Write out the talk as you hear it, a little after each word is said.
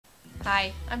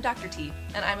Hi, I'm Dr. T,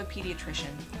 and I'm a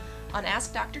pediatrician. On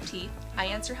Ask Dr. T, I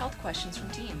answer health questions from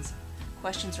teens.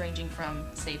 Questions ranging from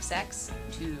safe sex,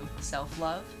 to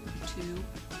self-love,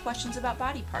 to questions about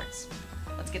body parts.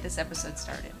 Let's get this episode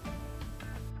started.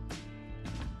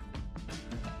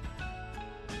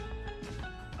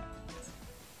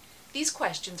 These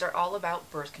questions are all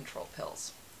about birth control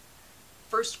pills.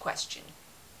 First question.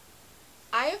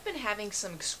 I have been having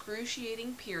some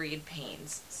excruciating period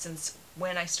pains since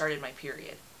when I started my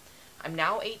period. I'm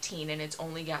now 18 and it's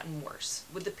only gotten worse.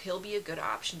 Would the pill be a good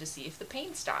option to see if the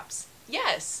pain stops?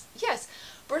 Yes.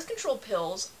 Birth control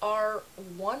pills are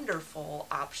wonderful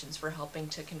options for helping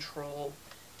to control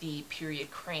the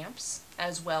period cramps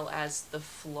as well as the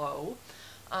flow.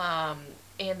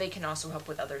 And they can also help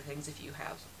with other things if you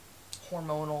have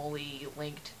hormonally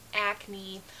linked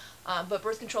acne. But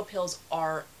birth control pills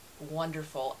are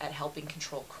wonderful at helping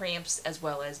control cramps as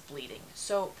well as bleeding.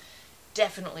 So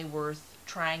definitely worth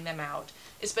trying them out,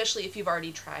 especially if you've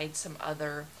already tried some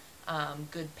other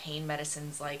good pain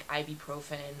medicines like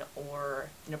ibuprofen or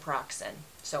naproxen.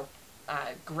 So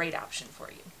great option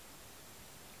for you.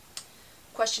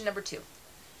 Question number 2.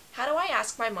 How do I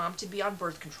ask my mom to be on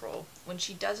birth control when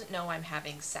she doesn't know I'm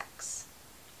having sex?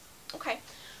 Okay,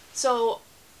 so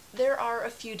there are a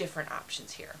few different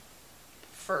options here.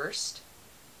 First,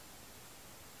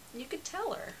 you could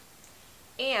tell her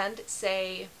and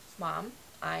say, Mom,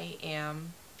 I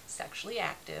am sexually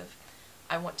active.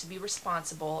 I want to be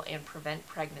responsible and prevent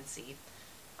pregnancy.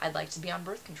 I'd like to be on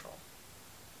birth control.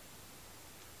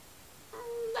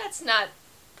 That's not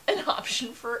an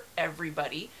option for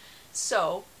everybody.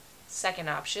 So, second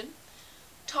option,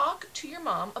 talk to your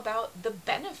mom about the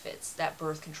benefits that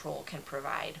birth control can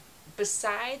provide.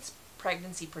 Besides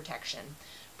pregnancy protection,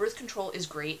 birth control is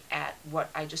great at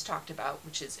what I just talked about,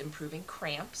 which is improving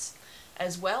cramps,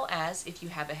 as well as if you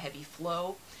have a heavy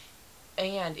flow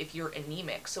and if you're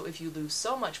anemic. So if you lose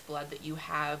so much blood that you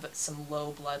have some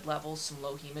low blood levels, some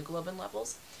low hemoglobin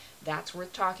levels, that's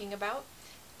worth talking about.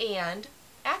 And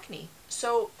acne.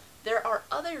 So there are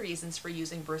other reasons for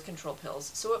using birth control pills,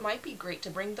 so it might be great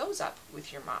to bring those up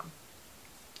with your mom.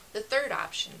 The third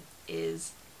option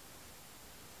is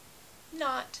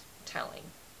not telling.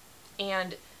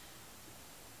 And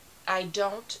I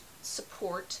don't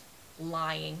support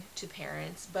lying to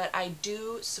parents, but I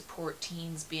do support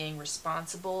teens being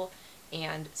responsible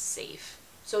and safe.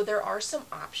 So there are some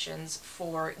options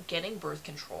for getting birth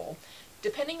control,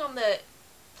 depending on the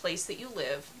place that you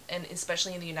live, and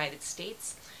especially in the United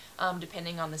States,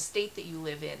 depending on the state that you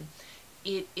live in,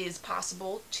 it is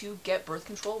possible to get birth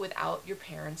control without your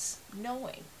parents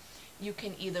knowing. You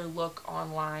can either look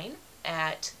online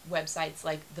at websites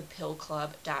like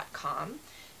thepillclub.com,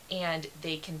 and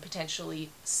they can potentially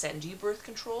send you birth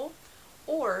control,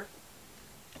 or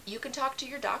you can talk to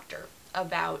your doctor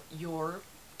about your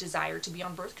desire to be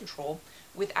on birth control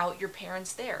without your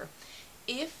parents there.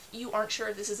 If you aren't sure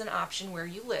if this is an option where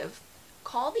you live,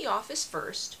 call the office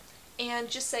first and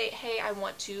just say, hey, I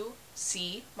want to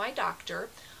see my doctor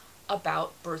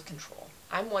about birth control.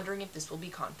 I'm wondering if this will be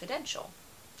confidential.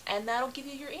 And that'll give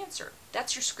you your answer.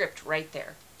 That's your script right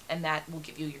there, and that will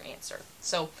give you your answer.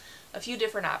 So a few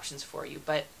different options for you,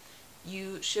 but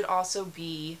you should also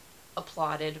be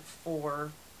applauded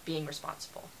for being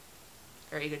responsible.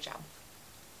 Very good job.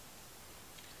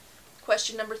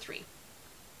 Question number 3.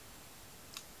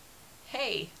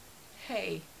 Hey,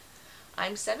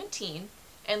 I'm 17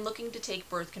 and looking to take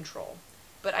birth control,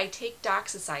 but I take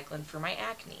doxycycline for my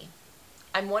acne.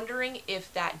 I'm wondering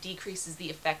if that decreases the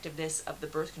effectiveness of the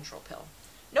birth control pill.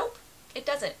 Nope, it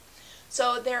doesn't.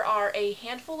 So there are a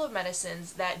handful of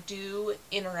medicines that do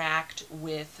interact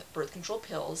with birth control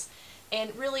pills,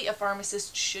 and really a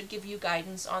pharmacist should give you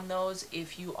guidance on those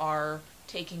if you are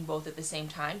taking both at the same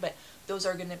time, but those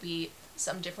are going to be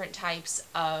some different types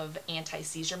of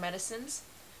anti-seizure medicines,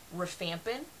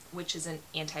 rifampin, which is an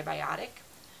antibiotic,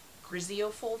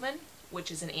 griseofulvin,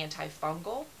 which is an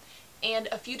antifungal, and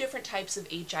a few different types of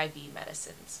HIV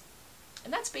medicines.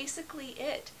 And that's basically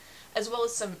it, as well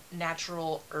as some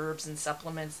natural herbs and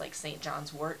supplements like St.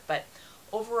 John's wort, but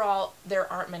overall there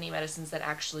aren't many medicines that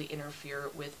actually interfere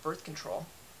with birth control,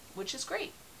 which is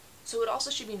great. So it also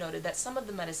should be noted that some of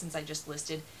the medicines I just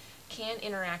listed can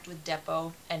interact with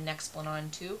Depo and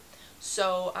Nexplanon too,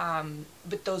 so,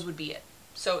 but those would be it.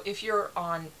 So if you're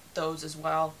on those as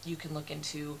well, you can look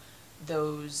into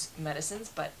those medicines,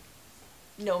 but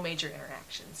no major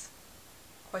interactions.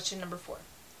 Question number 4.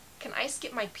 Can I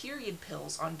skip my period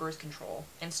pills on birth control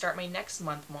and start my next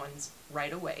month ones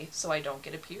right away so I don't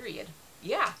get a period?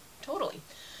 Yeah, totally.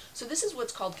 So this is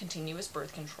what's called continuous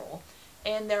birth control,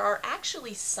 And there are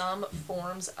actually some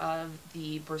forms of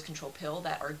the birth control pill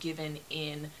that are given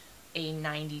in a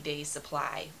 90-day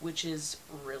supply, which is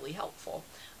really helpful.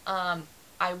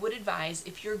 I would advise,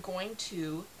 if you're going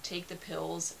to take the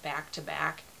pills back to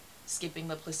back, skipping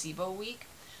the placebo week,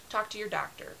 talk to your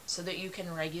doctor so that you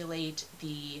can regulate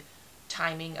the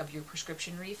timing of your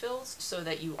prescription refills so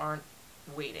that you aren't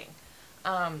waiting.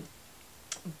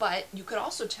 But you could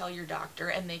also tell your doctor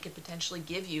and they could potentially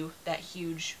give you that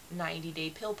huge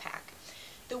 90-day pill pack.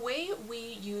 The way we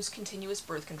use continuous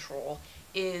birth control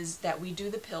is that we do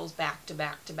the pills back to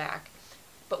back to back,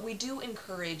 but we do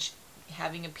encourage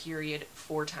having a period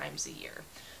 4 times a year.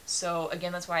 So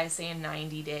again, that's why I say a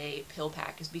 90-day pill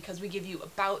pack, is because we give you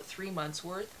about 3 months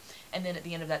worth, and then at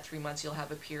the end of that 3 months you'll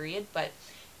have a period, but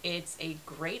it's a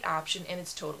great option and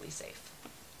it's totally safe.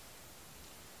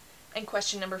 And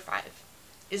question number 5.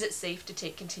 Is it safe to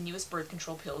take continuous birth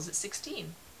control pills at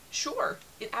 16? Sure,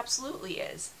 it absolutely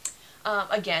is.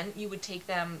 Again, you would take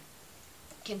them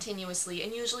continuously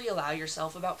and usually allow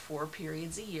yourself about 4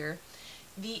 periods a year.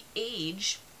 The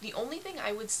only thing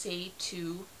I would say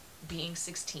to being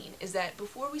 16 is that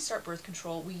before we start birth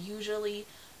control, we usually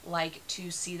like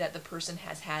to see that the person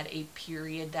has had a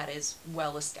period that is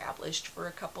well established for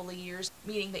a couple of years,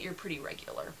 meaning that you're pretty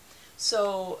regular.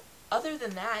 So other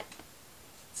than that,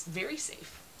 it's very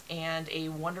safe and a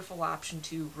wonderful option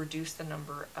to reduce the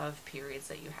number of periods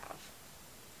that you have,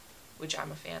 which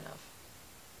I'm a fan of.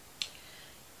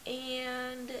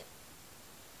 And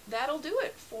that'll do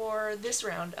it for this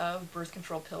round of birth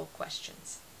control pill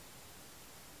questions.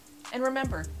 And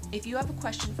remember, if you have a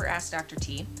question for Ask Dr.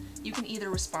 T, you can either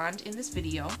respond in this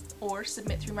video or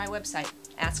submit through my website,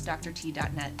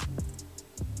 askdrt.net.